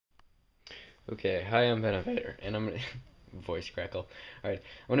Okay, hi, I'm Benevator, and I'm gonna voice crackle. Alright,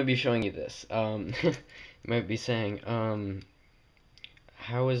 I'm gonna be showing you this. You might be saying,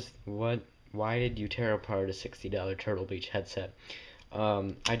 how is what? Why did you tear apart a $60 Turtle Beach headset?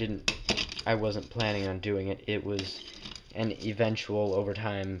 I didn't. I wasn't planning on doing it. It was an eventual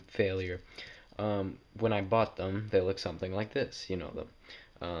overtime failure. When I bought them, they look something like this. You know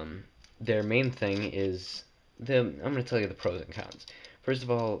them. Their main thing is I'm gonna tell you the pros and cons. First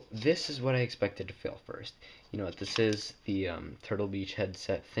of all, this is what I expected to fail first. You know what this is? The Turtle Beach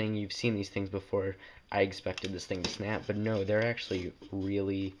headset thing. You've seen these things before. I expected this thing to snap, but no, they're actually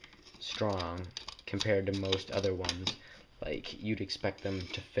really strong compared to most other ones. Like, you'd expect them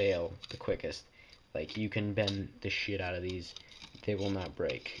to fail the quickest. Like, you can bend the shit out of these. They will not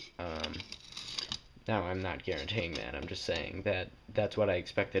break. Now, I'm not guaranteeing that. I'm just saying that that's what I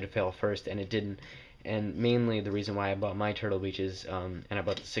expected to fail first, and it didn't. And mainly the reason why I bought my Turtle Beaches, and I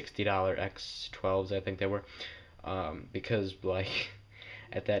bought the $60 X12s, I think they were, because, like,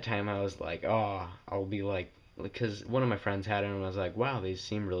 at that time I was like, oh, I'll be like, because one of my friends had it, and I was like, wow, these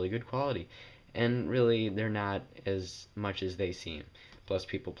seem really good quality. And really, they're not as much as they seem. Plus,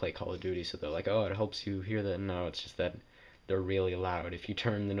 people play Call of Duty, so they're like, oh, it helps you hear that. No, it's just that they're really loud. If you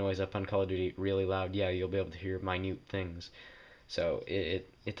turn the noise up on Call of Duty really loud, yeah, you'll be able to hear minute things. So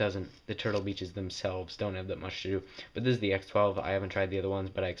it doesn't. The Turtle Beaches themselves don't have that much to do. But this is the X12. I haven't tried the other ones,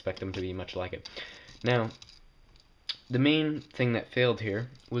 but I expect them to be much like it. Now, the main thing that failed here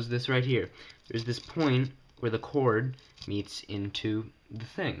was this right here. There's this point where the cord meets into the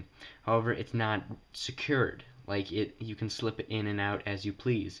thing. However, it's not secured. Like you can slip it in and out as you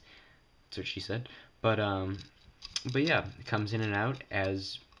please. That's what she said. But yeah, it comes in and out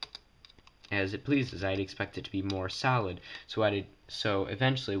as it pleases. I'd expect it to be more solid. So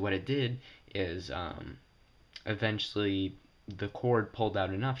eventually what it did is eventually the cord pulled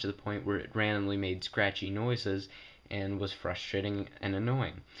out enough to the point where it randomly made scratchy noises and was frustrating and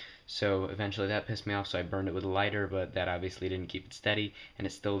annoying. So eventually that pissed me off, so I burned it with a lighter, but that obviously didn't keep it steady, and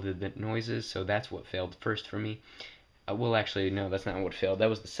it still did the noises, so that's what failed first for me. Well, actually, no, that's not what failed. That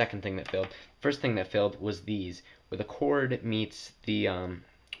was the second thing that failed. First thing that failed was these, where the cord meets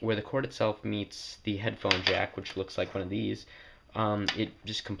where the cord itself meets the headphone jack, which looks like one of these. It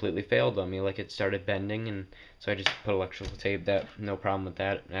just completely failed on me. Like, it started bending, and so I just put electrical tape. That no problem with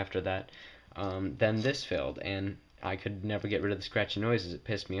that. After that, then this failed, and I could never get rid of the scratchy noises. It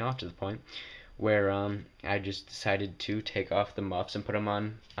pissed me off to the point where I just decided to take off the muffs and put them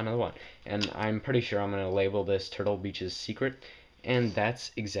on another one. And I'm pretty sure I'm going to label this Turtle Beach's Secret, and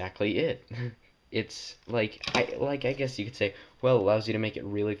that's exactly it. It's like I guess you could say, well, it allows you to make it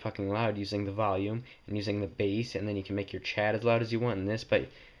really fucking loud using the volume and using the bass, and then you can make your chat as loud as you want in this, but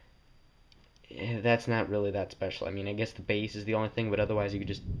that's not really that special. I mean, I guess the bass is the only thing, but otherwise you could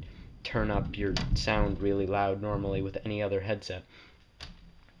just turn up your sound really loud normally with any other headset.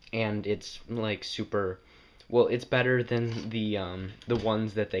 And it's like super, well, it's better than the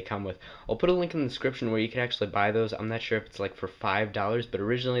ones that they come with. I'll put a link in the description where you can actually buy those. I'm not sure if it's like for $5, but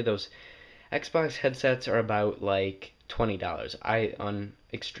originally those Xbox headsets are about like $20. I on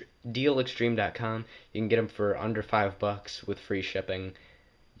dealextreme.com, you can get them for under $5 with free shipping.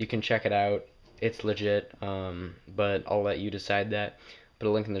 You can check it out. It's legit, but I'll let you decide that. Put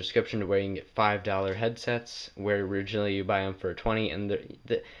a link in the description to where you can get $5 headsets, where originally you buy them for 20, and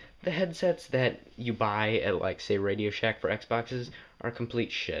the headsets that you buy at like say Radio Shack for Xboxes are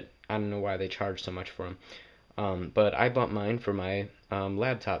complete shit. I don't know why they charge so much for them. But I bought mine for my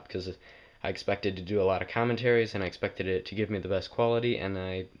laptop because I expected to do a lot of commentaries and I expected it to give me the best quality, and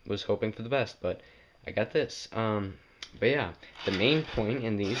I was hoping for the best, but I got this. But yeah, the main point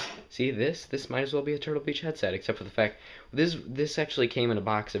in these, see this might as well be a Turtle Beach headset, except for the fact this actually came in a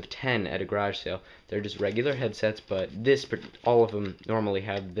box of 10 at a garage sale. They're just regular headsets, but all of them normally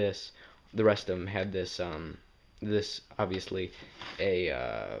have this. The rest of them had this obviously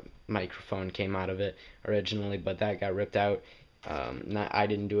a microphone came out of it originally, but that got ripped out. I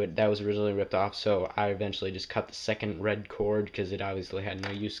didn't do it. That was originally ripped off, so I eventually just cut the second red cord because it obviously had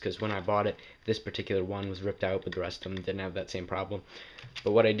no use. Because when I bought it, this particular one was ripped out, but the rest of them didn't have that same problem.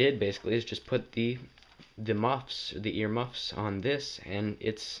 But what I did basically is just put the muffs, the ear muffs, on this, and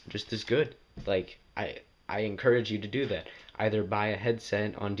it's just as good. Like I encourage you to do that. Either buy a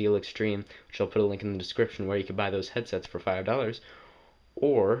headset on Deal Extreme, which I'll put a link in the description where you can buy those headsets for $5,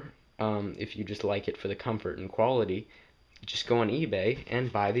 or if you just like it for the comfort and quality, just go on eBay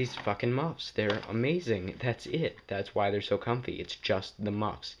and buy these fucking muffs. They're amazing. That's it. That's why they're so comfy. It's just the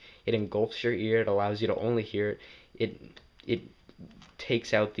muffs. It engulfs your ear. It allows you to only hear it. It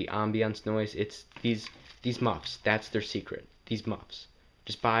takes out the ambiance noise. It's these muffs. That's their secret. These muffs.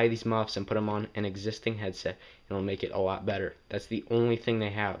 Just buy these muffs and put them on an existing headset, and it'll make it a lot better. That's the only thing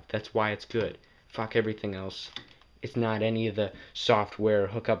they have. That's why it's good. Fuck everything else. It's not any of the software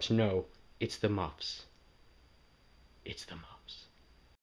hookups. No, it's the muffs. It's the muffs.